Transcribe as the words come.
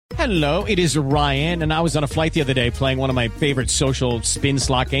Hello, it is Ryan, and I was on a flight the other day playing one of my favorite social spin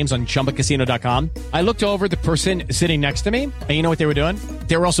slot games on ChumbaCasino.com. I looked over at the person sitting next to me, and you know what they were doing?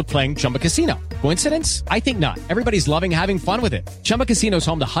 They were also playing Chumba Casino. Coincidence? I think not. Everybody's loving having fun with it. Chumba Casino is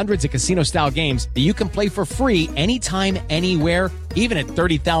home to hundreds of casino-style games that you can play for free anytime, anywhere, even at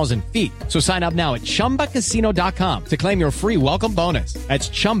 30,000 feet. So sign up now at ChumbaCasino.com to claim your free welcome bonus. That's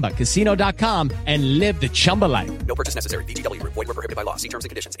ChumbaCasino.com and live the Chumba life. No purchase necessary. VGW. Void where prohibited by law. See terms and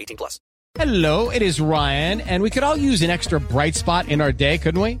conditions. 18+. Hello, it is Ryan, and we could all use an extra bright spot in our day,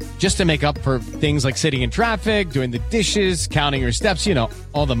 couldn't we? Just to make up for things like sitting in traffic, doing the dishes, counting your steps, you know,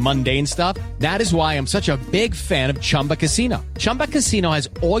 all the mundane stuff. That is why I'm such a big fan of Chumba Casino. Chumba Casino has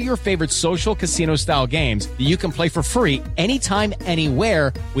all your favorite social casino-style games that you can play for free anytime,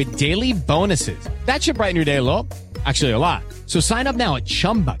 anywhere with daily bonuses. That should brighten your day a little. Actually, a lot. So sign up now at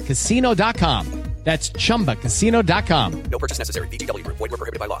ChumbaCasino.com. That's ChumbaCasino.com. No purchase necessary. VGW. Void where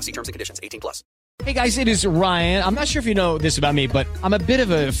prohibited by law. See terms and conditions. 18+. Hey guys, it is Ryan. I'm not sure if you know this about me, but I'm a bit of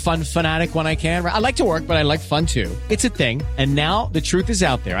a fun fanatic when I can. I like to work, but I like fun too. It's a thing. And now the truth is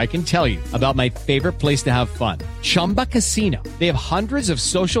out there. I can tell you about my favorite place to have fun. Chumba Casino. They have hundreds of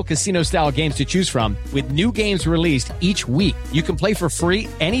social casino style games to choose from with new games released each week. You can play for free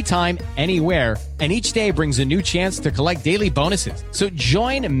anytime, anywhere. And each day brings a new chance to collect daily bonuses. So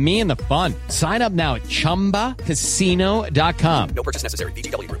join me in the fun. Sign up now at ChumbaCasino.com. No purchase necessary.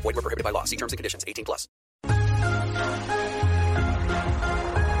 VGW. Void where prohibited by law. See terms and conditions. 18+.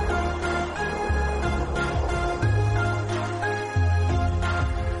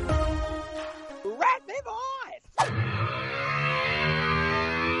 Rat me voice!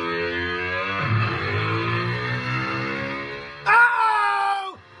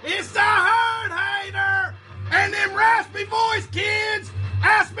 Uh-oh! It's the herd hater! And them raspy voice kids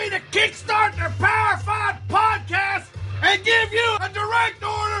asked me to kickstart their Power 5 podcast and give you a direct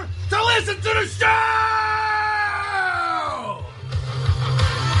order to listen to the show!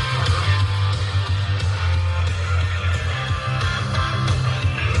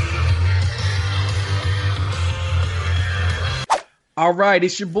 All right,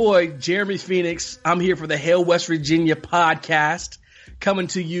 it's your boy, Jeremy Phoenix. I'm here for the Hail West Virginia podcast, coming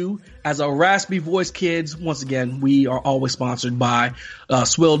to you as a Raspy Voice Kids. Once again, we are always sponsored by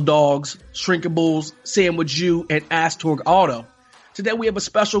Swill Dogs, Shrinkables, Sandwich U, and Astorg Auto. Today we have a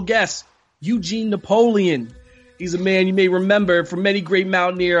special guest, EUGENE Napoleon. He's a man you may remember from many great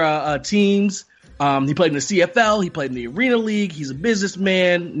Mountaineer teams. He played in the CFL. He played in the Arena League. He's a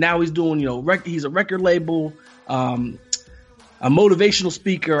businessman. Now he's doing, he's a record label, a motivational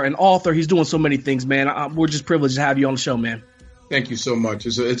speaker, an author. He's doing so many things, man. We're just privileged to have you on the show, man. Thank you so much.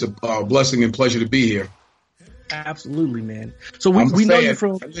 It's a blessing and pleasure to be here. Absolutely, man. So we know you're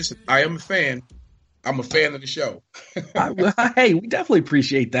from. Listen, I am a fan. I'm a fan of the show. Hey, we definitely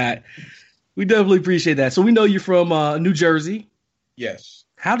appreciate that. So we know you're from New Jersey. Yes.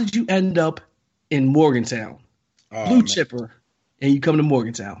 How did you end up in Morgantown? Blue chipper, and you come to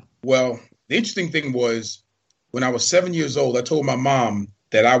Morgantown. Well, the interesting thing was when I was 7 years old, I told my mom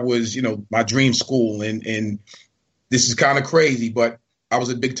that I was, my dream school. And this is kind of crazy, but I was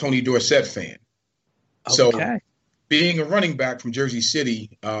a big Tony Dorsett fan. Okay. So being a running back from Jersey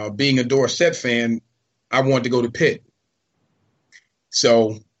City, being a Dorsett fan, I wanted to go to Pitt.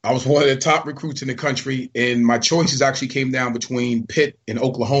 So I was one of the top recruits in the country, and my choices actually came down between Pitt and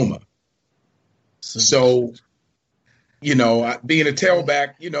Oklahoma. So, being a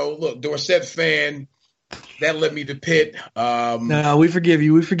tailback, look, Dorsett fan, that led me to Pitt. No, we forgive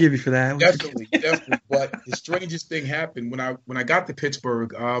you. We forgive you for that. Definitely. But the strangest thing happened when I got to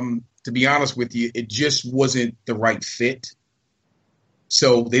Pittsburgh. To be honest with you, it just wasn't the right fit.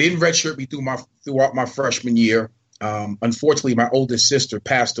 So they didn't redshirt me throughout my freshman year. Unfortunately, my oldest sister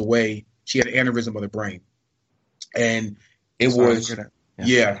passed away. She had an aneurysm of the brain, and it was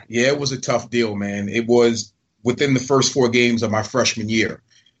it was a tough deal, man. It was within the first 4 games of my freshman year.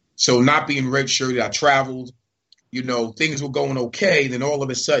 So not being redshirted, I traveled, things were going okay. Then all of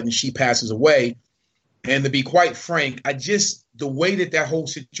a sudden she passes away. And to be quite frank, the way that whole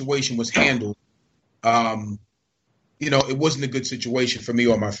situation was handled, it wasn't a good situation for me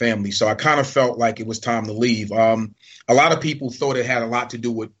or my family. So I kind of felt like it was time to leave. A lot of people thought it had a lot to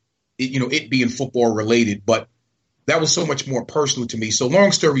do with, it being football related, but that was so much more personal to me. So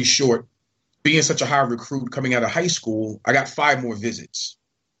long story short, being such a high recruit coming out of high school, I got 5 more visits.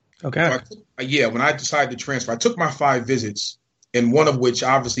 Okay. So when I decided to transfer, I took my 5 visits, and one of which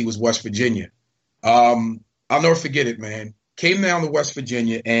obviously was West Virginia. I'll never forget it, man. Came down to West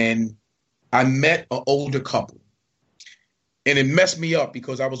Virginia, and I met an older couple. And it messed me up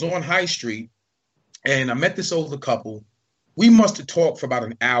because I was on High Street, and I met this older couple, we must have talked for about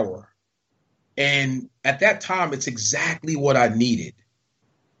an hour. And at that time, it's exactly what I needed.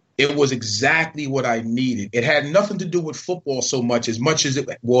 It was exactly what I needed. It had nothing to do with football so much as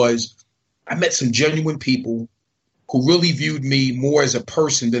it was, I met some genuine people who really viewed me more as a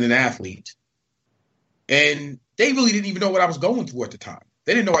person than an athlete. And they really didn't even know what I was going through at the time.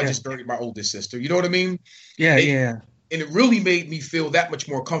 They didn't know I just buried my oldest sister. You know what I mean? Yeah. And it really made me feel that much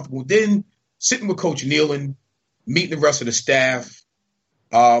more comfortable. Then sitting with Coach Nealon, meeting the rest of the staff.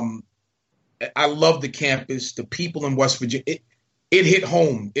 I love the campus, the people in West Virginia. It hit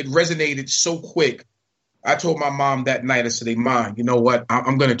home. It resonated so quick. I told my mom that night, I said, hey, Mom, you know what?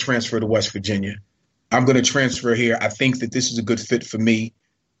 I'm going to transfer to West Virginia. I'm going to transfer here. I think that this is a good fit for me.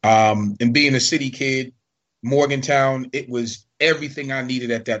 And being a city kid, Morgantown, it was everything I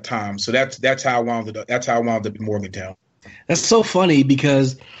needed at that time. So that's how I wound up. That's how I wound up in Morgantown. That's so funny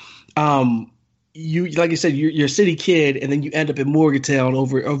because you, like you said, you're a city kid, and then you end up in Morgantown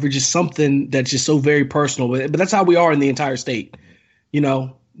over just something that's just so very personal. But that's how we are in the entire state. You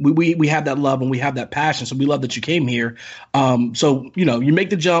know, we have that love and we have that passion. So we love that you came here. So, you know, you make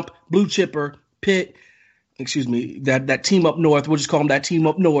the jump, Blue Chipper, Pitt, that team up north. We'll just call them that team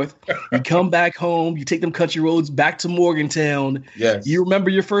up north. You come back home, you take them country roads back to Morgantown. Yes. You remember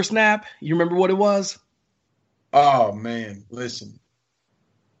your first nap? You remember what it was? Oh, man, listen.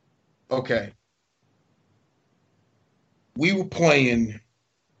 Okay. We were playing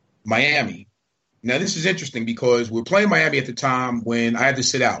Miami. Now, this is interesting because we were playing Miami at the time when I had to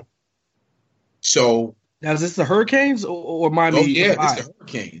sit out. So now, is this the Hurricanes or Miami? Oh, yeah, this is the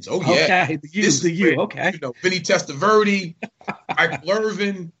Hurricanes. Oh, yeah. Okay, the U. Okay. You know, Vinny Testaverde, Michael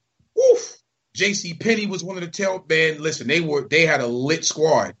Irvin, woof. J.C. Penney was one of the tail. Man, listen, they had a lit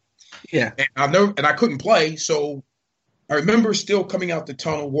squad. Yeah. And I couldn't play, so I remember still coming out the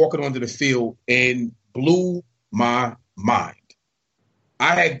tunnel, walking onto the field, and blew my mind.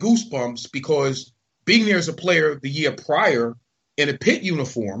 I had goosebumps because being there as a player the year prior in a Pitt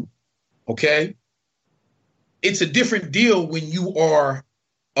uniform, okay, it's a different deal when you are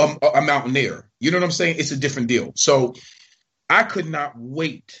a Mountaineer. You know what I'm saying? It's a different deal. So I could not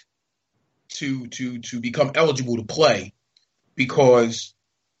wait to become eligible to play because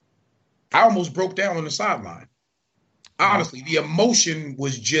I almost broke down on the sideline. Honestly, the emotion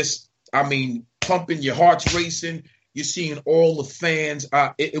was just, pumping, your heart's racing. You're seeing all the fans.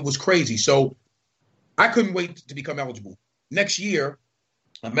 It was crazy. So I couldn't wait to become eligible. Next year,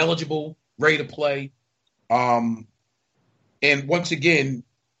 I'm eligible, ready to play. And once again,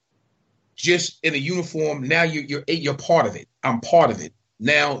 just in a uniform, now you're part of it. I'm part of it.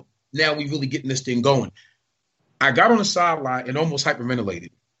 Now we really getting this thing going. I got on the sideline and almost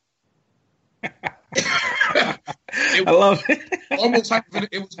hyperventilated. I love it. Almost hyperventilated.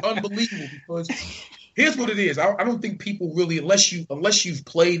 It was unbelievable because here's what it is. I don't think people really, unless you've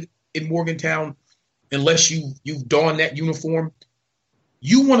played in Morgantown, unless you've donned that uniform,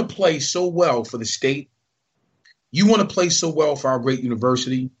 you want to play so well for the state. You want to play so well for our great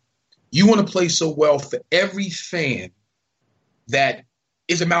university. You want to play so well for every fan that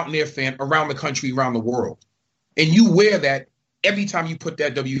is a Mountaineer fan around the country, around the world. And you wear that every time you put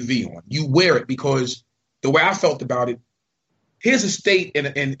that WV on. You wear it because the way I felt about it, here's a state and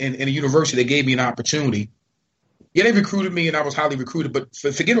a university that gave me an opportunity. Yeah, they recruited me and I was highly recruited, but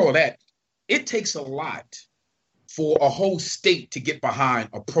forget all that. It takes a lot for a whole state to get behind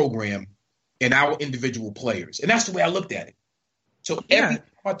a program and our individual players. And that's the way I looked at it. So every time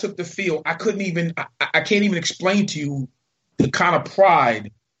I took the field, I can't even explain to you the kind of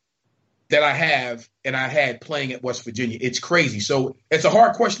pride that I have and I had playing at West Virginia. It's crazy. So it's a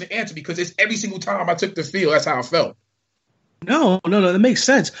hard question to answer because it's every single time I took the field, that's how I felt. No, that makes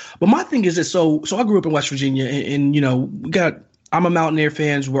sense. But my thing is this, so I grew up in West Virginia and I'm a Mountaineer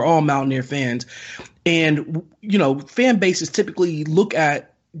fans. We're all Mountaineer fans. And, fan bases typically look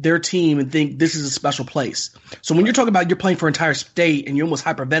at their team and think this is a special place. So when you're talking about you're playing for an entire state and you're almost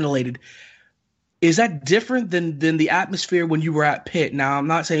hyperventilated, is that different than the atmosphere when you were at Pitt? Now, I'm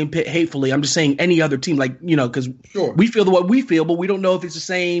not saying Pitt hatefully. I'm just saying any other team, because sure, we feel what we feel, but we don't know if it's the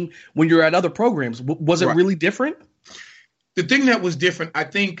same when you're at other programs. Was it really different? The thing that was different, I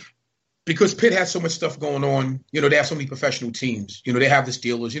think, because Pitt has so much stuff going on, they have so many professional teams. They have the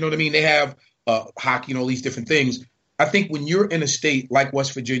Steelers, you know what I mean? They have hockey, all these different things. I think when you're in a state like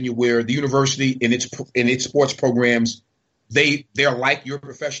West Virginia where the university and its sports programs, they're like your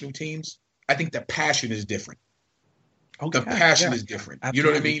professional teams, I think the passion is different. Okay. The passion is different. Absolutely. You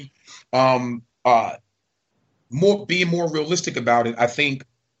know what I mean? Being more realistic about it, I think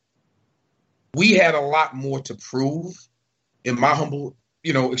we had a lot more to prove, in my humble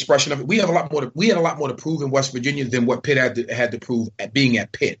expression of it. We had a lot more to prove in West Virginia than what Pitt had to prove at being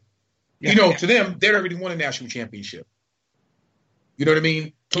at Pitt. Yeah. To them, they already won a national championship. You know what I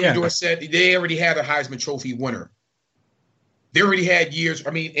mean? Tony Dorsett, they already had a Heisman Trophy winner. They already had years.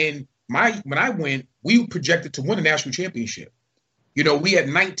 I mean, and when I went, we projected to win a national championship. We had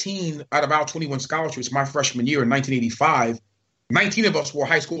 19 out of our 21 scholarships my freshman year in 1985. 19 of us were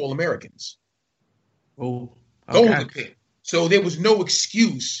high school All-Americans. Oh, okay. Those were Pitt. So there was no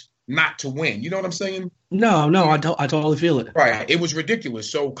excuse not to win. You know what I'm saying? No, I totally feel it. Right. It was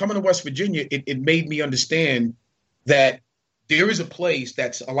ridiculous. So coming to West Virginia, it made me understand that there is a place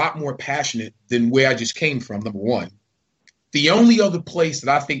that's a lot more passionate than where I just came from, number one. The only other place that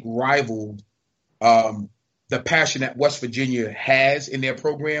I think rivaled the passion that West Virginia has in their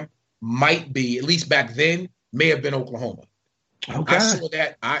program might be, at least back then, may have been Oklahoma. Okay. I saw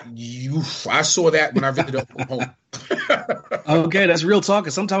that. I saw that when I visited Oklahoma. Okay, that's real talk.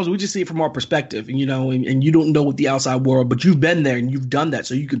 And sometimes we just see it from our perspective, and you don't know what the outside world, but you've been there and you've done that,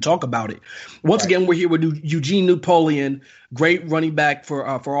 so you can talk about it. Once again, we're here with EUGENE Napoleon, great running back for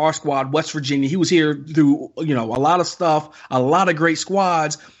our squad, West Virginia. He was here through a lot of stuff, a lot of great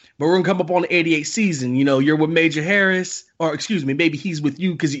squads. But we're gonna come up on the '88 season. You're with Major Harris, or excuse me, maybe he's with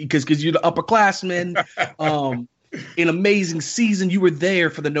you because you're the upperclassman. An amazing season. You were there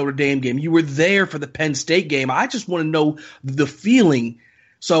for the Notre Dame game. You were there for the Penn State game. I just want to know the feeling.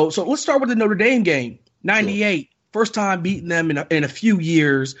 So let's start with the Notre Dame game. '98, first time beating them in a few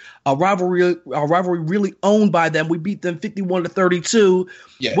years. A rivalry really owned by them. We beat them 51-32.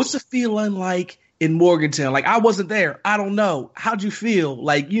 Yes. What's the feeling like in Morgantown? Like, I wasn't there. I don't know. How'd you feel?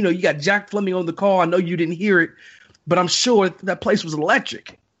 Like, you got Jack Fleming on the call. I know you didn't hear it, but I'm sure that place was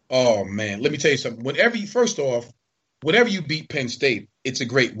electric. Oh man, let me tell you something. Whenever you beat Penn State, it's a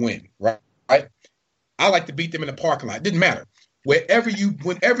great win, right? I like to beat them in the parking lot. It didn't matter. Whenever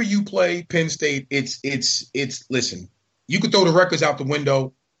you play Penn State, it's listen. You could throw the records out the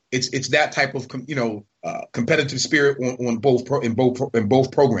window. It's that type of competitive spirit in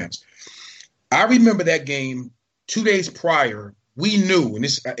both programs. I remember that game 2 days prior. We knew, and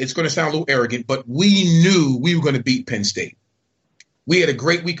it's going to sound a little arrogant, but we knew we were going to beat Penn State. We had a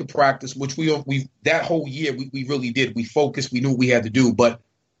great week of practice, which we that whole year we really did. We focused. We knew what we had to do. But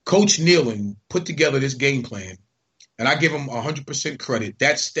Coach Nealon put together this game plan, and I give him 100% credit.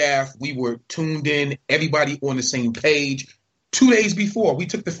 That staff, we were tuned in, everybody on the same page. 2 days before we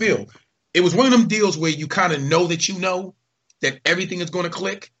took the field, it was one of them deals where you kind of know that everything is going to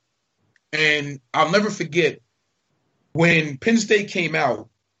click. And I'll never forget when Penn State came out.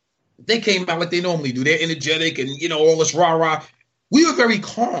 They came out like they normally do. They're energetic and all this rah-rah. We were very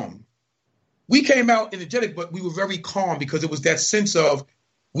calm. We came out energetic, but we were very calm because it was that sense of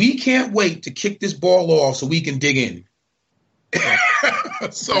we can't wait to kick this ball off so we can dig in.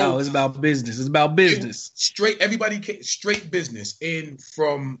 No, it's about business. It's about business. Straight business. And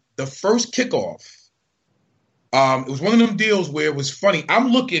from the first kickoff, it was one of them deals where it was funny. I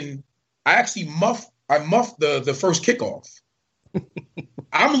muffed the first kickoff.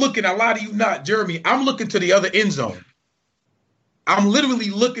 I'm looking, I lie to you not, Jeremy, I'm looking to the other end zone. I'm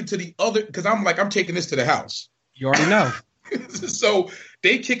literally looking to the other, because I'm taking this to the house. You already know. So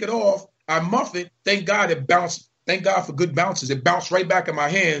they kick it off. I muff it. Thank God it bounced. Thank God for good bounces. It bounced right back in my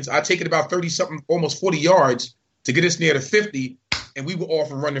hands. I take it about 30-something, almost 40 yards to get us near the 50, and we were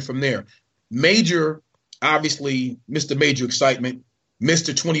off and running from there. Major, obviously, Mr. Major Excitement,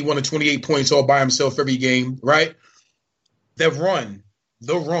 Mr. 21 to 28 points all by himself every game, right? The run.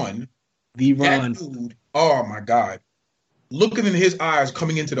 That dude, oh, my God. Looking in his eyes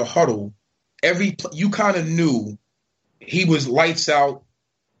coming into the huddle, you kind of knew he was lights out,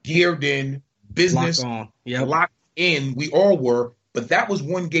 geared in, business, locked in. We all were. But that was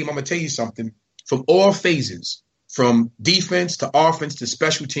one game, I'm going to tell you something, from all phases, from defense to offense to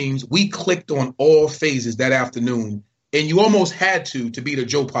special teams, we clicked on all phases that afternoon. And you almost had to beat a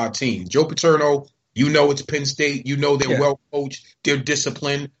Joe Pa team. Joe Paterno, it's Penn State. They're well coached. They're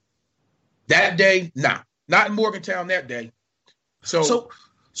disciplined. That day, not in Morgantown that day. So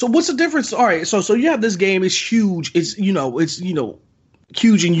what's the difference? All right, so you have this game. It's huge. It's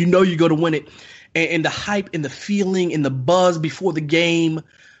huge, and you go to win it. And the hype and the feeling and the buzz before the game.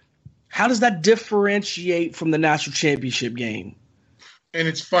 How does that differentiate from the national championship game? And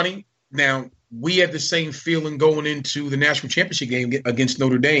it's funny. Now we had the same feeling going into the national championship game against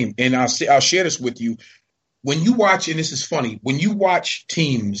Notre Dame, and I'll share this with you. When you watch, and this is funny, when you watch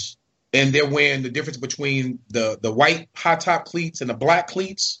teams. And they're wearing the difference between the white high top cleats and the black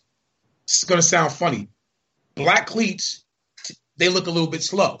cleats. It's going to sound funny. Black cleats, they look a little bit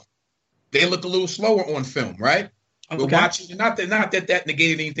slow. They look a little slower on film, right? We're watching, and not that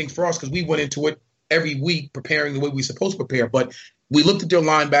negated anything for us because we went into it every week preparing the way we're supposed to prepare. But we looked at their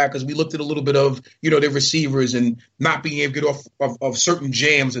linebackers, we looked at a little bit of their receivers and not being able to get off of certain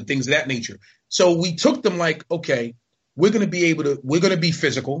jams and things of that nature. So we took them like, okay, we're going to be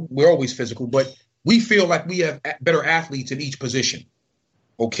physical. We're always physical, but we feel like we have better athletes in each position.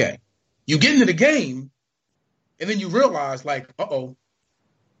 Okay, you get into the game, and then you realize like, oh,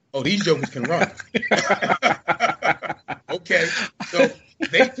 these jokers can run. Okay, so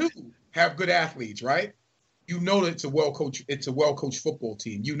they too have good athletes, right? You know that it's a well-coached football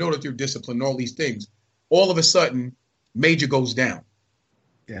team. You know that they're disciplined and all these things. All of a sudden, Major goes down.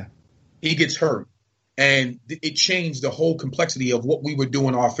 Yeah. He gets hurt. And it changed the whole complexity of what we were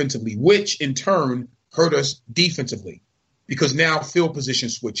doing offensively, which in turn hurt us defensively because now field position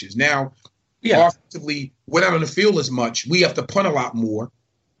switches. Now, offensively, we're not on the field as much. We have to punt a lot more.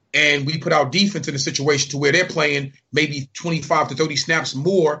 And we put our defense in a situation to where they're playing maybe 25 to 30 snaps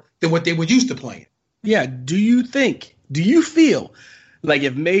more than what they were used to playing. Yeah. Do you feel like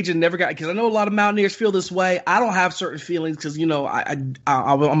if Major never got – because I know a lot of Mountaineers feel this way. I don't have certain feelings because, I'm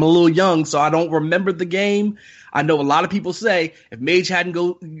a little young, so I don't remember the game. I know a lot of people say if Major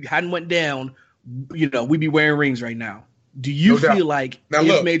hadn't went down, we'd be wearing rings right now. Do you feel like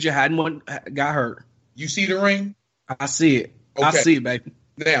if Major got hurt? You see the ring? I see it. Okay. I see it, baby.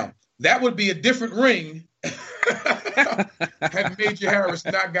 Now, that would be a different ring had Major Harris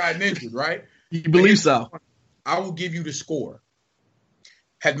not gotten injured, right? You believe so? I will give you the score.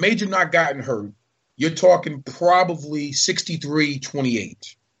 Had Major not gotten hurt, you're talking probably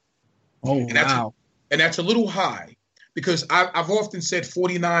 63-28. Oh, wow. And that's a little high because I've often said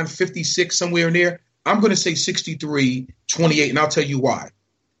 49-56, somewhere in there. I'm going to say 63-28, and I'll tell you why.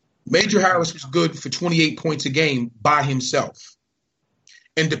 Major Harris was good for 28 points a game by himself.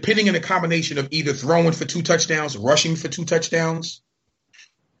 And depending on the combination of either throwing for 2 touchdowns, rushing for 2 touchdowns,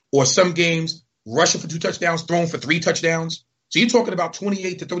 or some games rushing for 2 touchdowns, throwing for 3 touchdowns. So you're talking about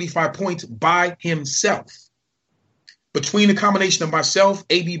 28 to 35 points by himself. Between the combination of myself,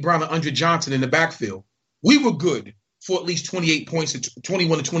 A.B. Brown, and Andre Johnson in the backfield, we were good for at least 28 points,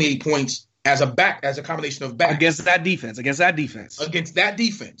 21 to 28 points as a combination of back. Against that defense.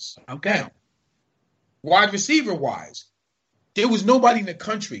 Okay. Now, wide receiver-wise, there was nobody in the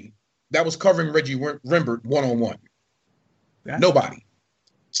country that was covering Reggie Rembert one-on-one. Yeah. Nobody.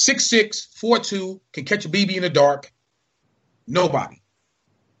 6'6", 4'2", can catch a BB in the dark. Nobody.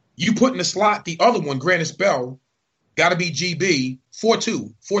 You put in the slot the other one, Grannis Bell, got to be GB,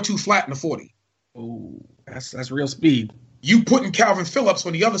 4'2", flat in the 40. Oh, that's real speed. You put in Calvin Phillips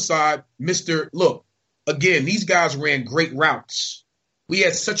on the other side, look, again, these guys ran great routes. We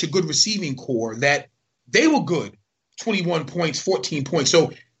had such a good receiving core that they were good. 21 points, 14 points.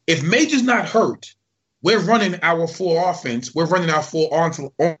 So if Major's not hurt, we're running our full offense. We're running our full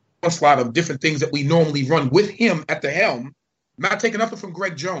onslaught of different things that we normally run with him at the helm. Not taking nothing from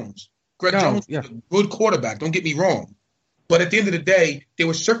Greg Jones. Jones is a good quarterback. Don't get me wrong. But at the end of the day, there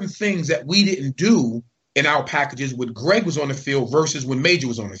were certain things that we didn't do in our packages when Greg was on the field versus when Major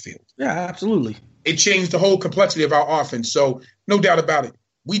was on the field. Yeah, absolutely. It changed the whole complexity of our offense. So no doubt about it.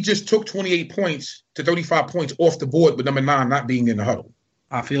 We just took 28 points to 35 points off the board with number 9 not being in the huddle.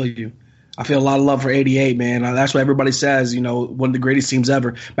 I feel you. I feel a lot of love for 88, man. That's what everybody says, one of the greatest teams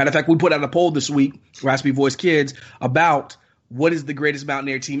ever. Matter of fact, we put out a poll this week, Raspy Voice Kids, about what is the greatest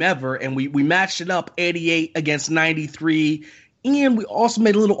Mountaineer team ever, and we matched it up 88 against 93, and we also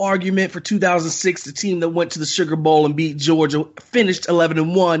made a little argument for 2006, the team that went to the Sugar Bowl and beat Georgia, finished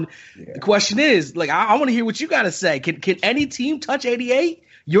 11-1. Yeah. The question is, I want to hear what you got to say. Can any team touch 88?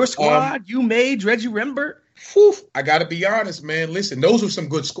 Your squad, you made Reggie Rembert? I got to be honest, man. Listen, those were some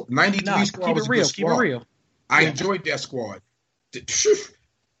good squad. 93 squad was a good squad. Keep it real. I enjoyed that squad.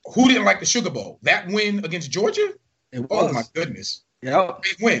 Who didn't like the Sugar Bowl? That win against Georgia? Oh, my goodness. Yeah.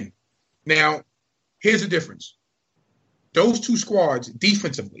 Big win. Now, here's the difference. Those two squads,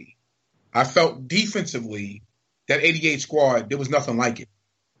 defensively, I felt defensively that 88 squad, there was nothing like it.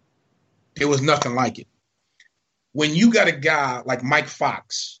 There was nothing like it. When you got a guy like Mike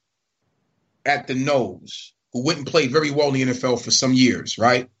Fox at the nose, who went and played very well in the NFL for some years,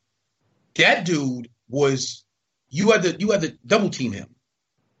 right? That dude was you had to double team him.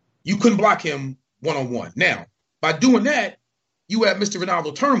 You couldn't block him one-on-one. Now, by doing that, you had Mr.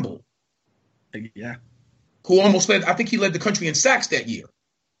 Ronaldo Turnbull. Yeah. Who almost led, I think he led the country in sacks that year.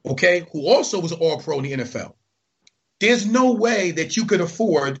 Okay? Who also was an all-pro in the NFL. There's no way that you could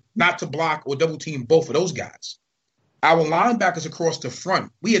afford not to block or double team both of those guys. Our linebackers across the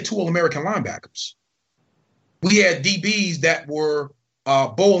front, we had 2 All-American linebackers. We had DBs that were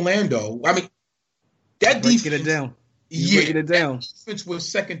Bo Orlando. I mean, that defense, breaking it down. That defense was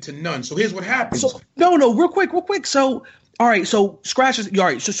second to none. So here's what happens. So no, real quick. So all right, so scratches. All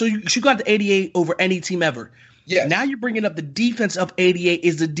right, so you got the 88 over any team ever. Yes. Now you're bringing up the defense of 88.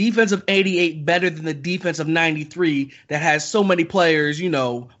 Is the defense of 88 better than the defense of 93 that has so many players,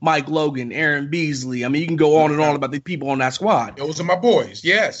 Mike Logan, Aaron Beasley? I mean, you can go on and on about the people on that squad. Those are my boys.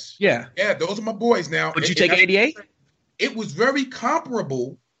 Yes. Yeah. Yeah, those are my boys now. Would you take 88? It was very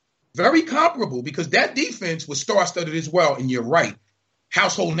comparable because that defense was star-studded as well, and you're right.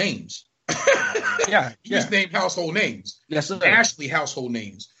 Household names. Yeah. You just named household names. Yes, sir. Nationally household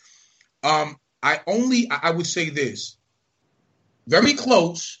names. I would say this. Very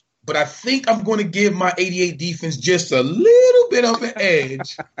close, but I think I'm going to give my 88 defense just a little bit of an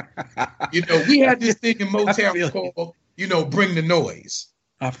edge. We had this thing in Motown called, Bring the Noise.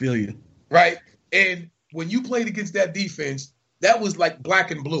 I feel you. Right? And when you played against that defense, that was like black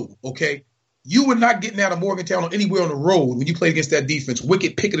and blue, okay? You were not getting out of Morgantown or anywhere on the road when you played against that defense.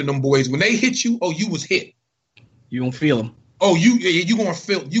 Wicked picketing them boys. When they hit you, you was hit. You don't feel them. Oh, you're gonna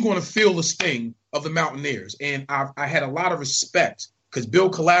feel the sting of the Mountaineers, and I had a lot of respect because Bill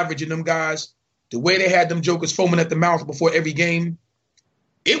Calaveridge and them guys, the way they had them jokers foaming at the mouth before every game,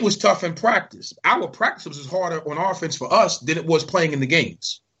 it was tough in practice. Our practice was harder on offense for us than it was playing in the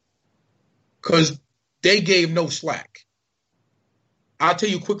games because they gave no slack. I'll tell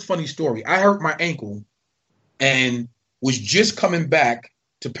you a quick funny story. I hurt my ankle and was just coming back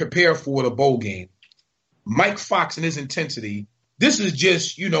to prepare for the bowl game. Mike Fox and his intensity. This is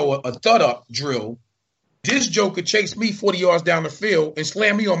just, a thud-up drill. This joker chased me 40 yards down the field and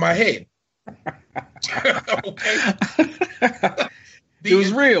slammed me on my head. Okay? It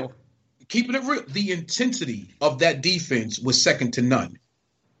was real. Keeping it real. The intensity of that defense was second to none.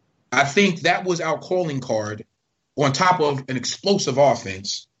 I think that was our calling card on top of an explosive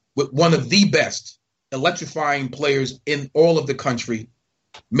offense with one of the best electrifying players in all of the country,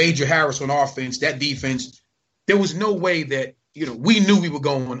 Major Harris on offense, that defense. There was no way that, we knew we were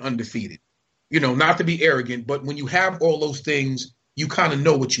going undefeated. Not to be arrogant, but when you have all those things, you kind of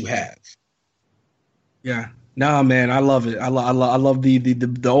know what you have. Yeah. Nah, man, I love it. I love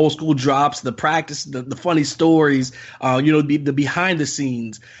the old school drops, the practice, the funny stories, the behind the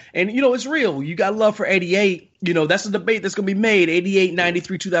scenes. And, it's real. You got love for 88. That's a debate that's going to be made. 88,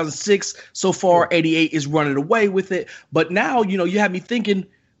 93, 2006. So far, 88 is running away with it. But now, you have me thinking,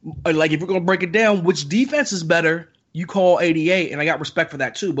 like, if we're going to break it down, which defense is better? You call 88, and I got respect for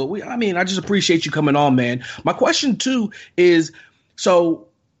that too. But I just appreciate you coming on, man. My question too is, and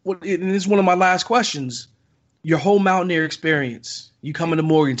this is one of my last questions. Your whole Mountaineer experience, you coming to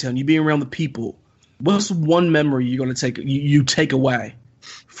Morgantown, you being around the people. What's one memory you're going to take away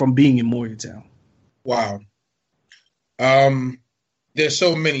from being in Morgantown? Wow. There's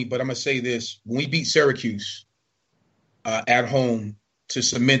so many, but I'm going to say this. When we beat Syracuse at home to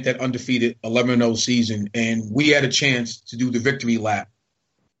cement that undefeated 11-0 season, and we had a chance to do the victory lap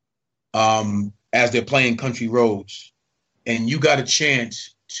as they're playing country roads, and you got a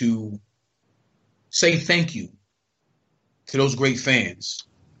chance to say thank you to those great fans.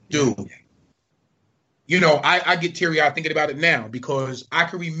 Dude, I get teary-eyed thinking about it now because I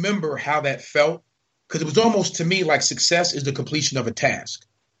can remember how that felt because it was almost to me like success is the completion of a task.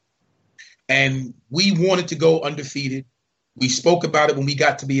 And we wanted to go undefeated. We spoke about it when we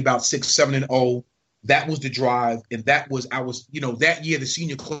got to be about 6-7-0. That was the drive. And that was that year the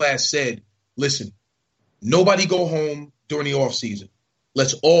senior class said, listen, nobody go home during the off season.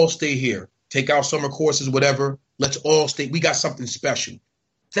 Let's all stay here. Take our summer courses, whatever. Let's all stay. We got something special.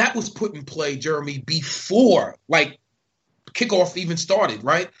 That was put in play, Jeremy, before kickoff even started,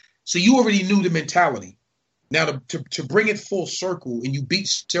 right? So you already knew the mentality. Now to bring it full circle and you beat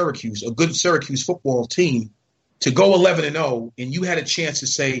Syracuse, a good Syracuse football team, to go 11-0, and you had a chance to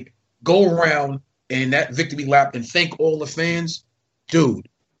say, go around in that victory lap and thank all the fans, dude,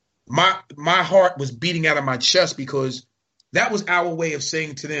 my heart was beating out of my chest because that was our way of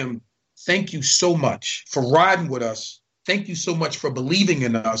saying to them, thank you so much for riding with us. Thank you so much for believing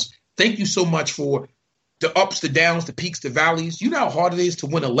in us. Thank you so much for the ups, the downs, the peaks, the valleys. You know how hard it is to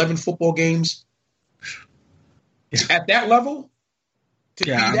win 11 football games at that level? To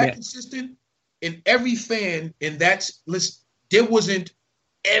be that consistent? And every fan in that list, there wasn't,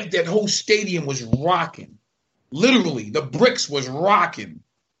 that whole stadium was rocking. Literally, the bricks was rocking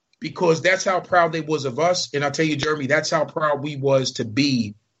because that's how proud they was of us. And I'll tell you, Jeremy, that's how proud we was to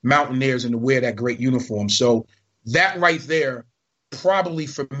be Mountaineers and to wear that great uniform. So that right there, probably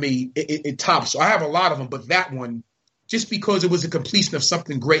for me, it tops. So I have a lot of them, but that one, just because it was a completion of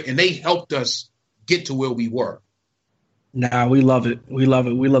something great and they helped us get to where we were. Nah, we love it. We love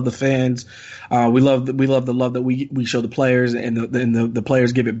it. We love the fans. We love the love that we show the players, and the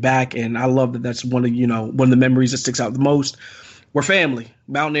players give it back. And I love that. That's one of the memories that sticks out the most. We're family,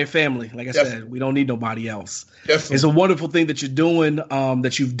 Mountaineer family. Like I said, we don't need nobody else. Definitely. It's a wonderful thing that you're doing,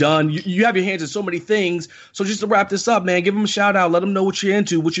 that you've done. You have your hands in so many things. So just to wrap this up, man, give them a shout out. Let them know what you're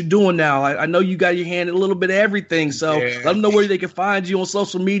into, what you're doing now. I know you got your hand in a little bit of everything. So let them know where they can find you on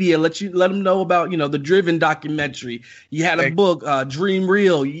social media. Let them know about, the Driven documentary. You had a book, Dream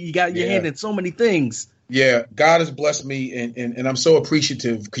Real. You got your hand in so many things. Yeah, God has blessed me, and I'm so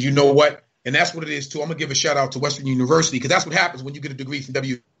appreciative because you know what? And that's what it is, too. I'm going to give a shout-out to Western University because that's what happens when you get a degree from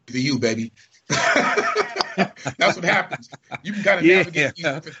WVU, baby. That's what happens. You can kind of navigate these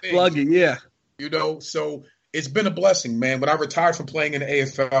different things. Plug it, So it's been a blessing, man. When I retired from playing in the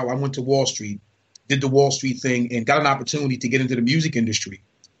AFL, I went to Wall Street, did the Wall Street thing, and got an opportunity to get into the music industry.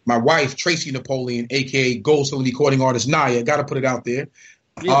 My wife, Tracy Napoleon, a.k.a. gold-selling recording artist Naya, got to put it out there.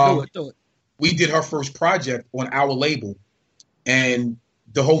 Yeah, do it. We did her first project on our label, and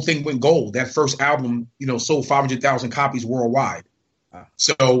the whole thing went gold. That first album, sold 500,000 copies worldwide. Wow.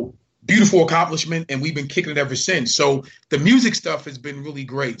 So beautiful accomplishment, and we've been kicking it ever since. So the music stuff has been really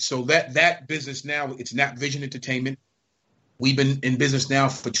great. So that business now, it's Nap Vision Entertainment. We've been in business now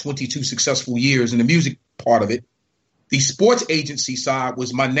for 22 successful years in the music part of it. The sports agency side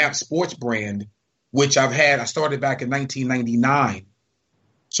was my Nap Sports brand, which I started back in 1999.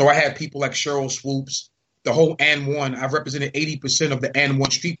 So I had people like Cheryl Swoops, the whole N1. I've represented 80% of the N1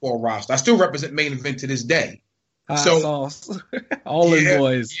 streetball roster. I still represent Main Event to this day. All them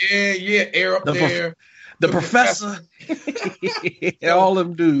boys. Yeah. Air up there. The professor. All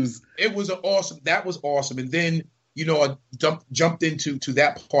them dudes. It was that was awesome. And then, I jumped into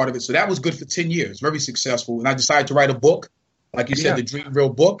that part of it. So that was good for 10 years, very successful. And I decided to write a book. Like you said, the Dream Real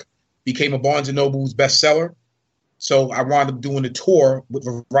book became a Barnes & Noble's bestseller. So I wound up doing a tour with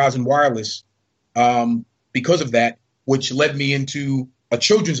Verizon Wireless because of that, which led me into a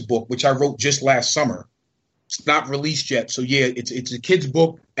children's book, which I wrote just last summer. It's not released yet. So, it's a kid's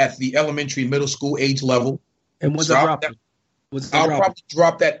book at the elementary and middle school age level. And when's it dropping? I'll probably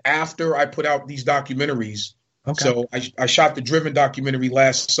drop that after I put out these documentaries. Okay. So I shot the Driven documentary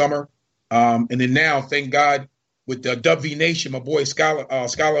last summer. And then now, thank God, with the W Nation, my boy Scholar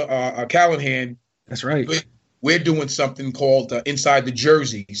Callahan. That's right. We're doing something called Inside the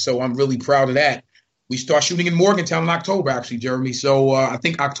Jersey. So I'm really proud of that. We start shooting in Morgantown in October, actually, Jeremy. So I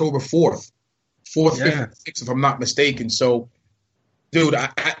think October 4th, 5th, 6th, if I'm not mistaken. So, dude,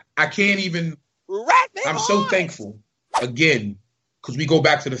 I can't even – I'm so thankful, again, because we go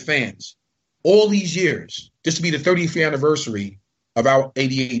back to the fans. All these years, this will be the 30th anniversary of our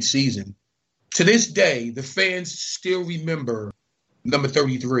 88 season. To this day, the fans still remember number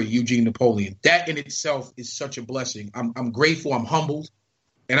 33, Eugene Napoleon. That in itself is such a blessing. I'm grateful. I'm humbled.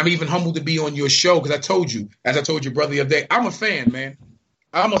 And I'm even humbled to be on your show because as I told you, brother, the other day, I'm a fan, man.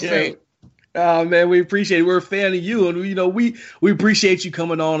 I'm a fan. Man, we appreciate it. We're a fan of you, and we appreciate you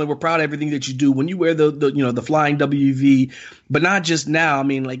coming on, and we're proud of everything that you do. When you wear the flying WV, but not just now. I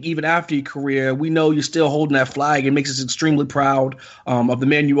mean, like even after your career, we know you're still holding that flag. It makes us extremely proud of the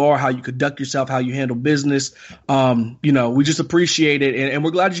man you are, how you conduct yourself, how you handle business. We just appreciate it, and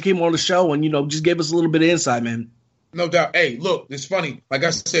we're glad you came on the show and just gave us a little bit of insight, man. No doubt. Hey, look, it's funny. Like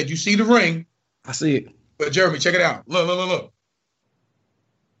I said, you see the ring. I see it. But Jeremy, check it out. Look.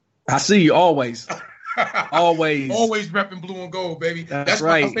 I see you always. Always repping blue and gold, baby. That's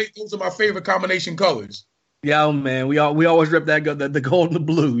right. Those are my favorite combination colors. Yeah, man. We always rep the gold and the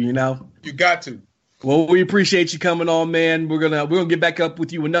blue, You got to. Well, we appreciate you coming on, man. We're gonna get back up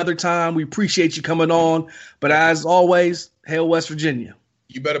with you another time. We appreciate you coming on. But as always, hail West Virginia.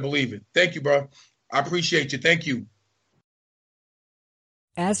 You better believe it. Thank you, bro. I appreciate you. Thank you.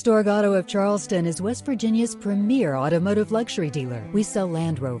 Astorg Auto of Charleston is West Virginia's premier automotive luxury dealer. We sell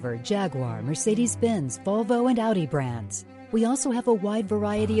Land Rover, Jaguar, Mercedes-Benz, Volvo, and Audi brands. We also have a wide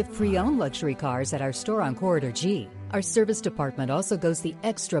variety of pre-owned luxury cars at our store on Corridor G. Our service department also goes the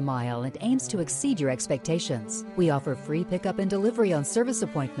extra mile and aims to exceed your expectations. We offer free pickup and delivery on service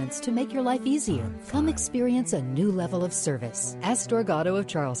appointments to make your life easier. Come experience a new level of service. Astorg Auto of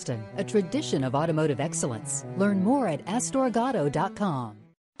Charleston, a tradition of automotive excellence. Learn more at astorgauto.com.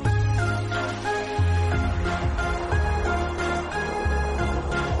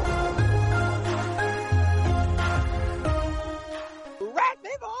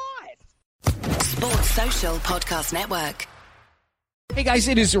 Sports Social Podcast Network. Hey guys,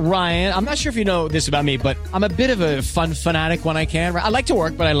 it is Ryan. I'm not sure if you know this about me, but I'm a bit of a fun fanatic when I can. I like to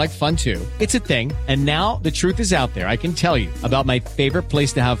work, but I like fun too. It's a thing. And now the truth is out there. I can tell you about my favorite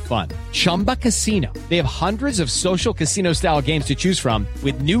place to have fun. Chumba Casino. They have hundreds of social casino style games to choose from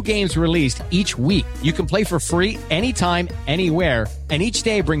with new games released each week. You can play for free anytime, anywhere. And each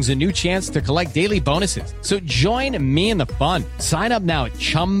day brings a new chance to collect daily bonuses. So join me in the fun. Sign up now at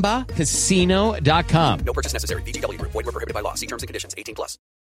ChumbaCasino.com. No purchase necessary. VGW Group. Void were prohibited by law. See terms and conditions. 18+.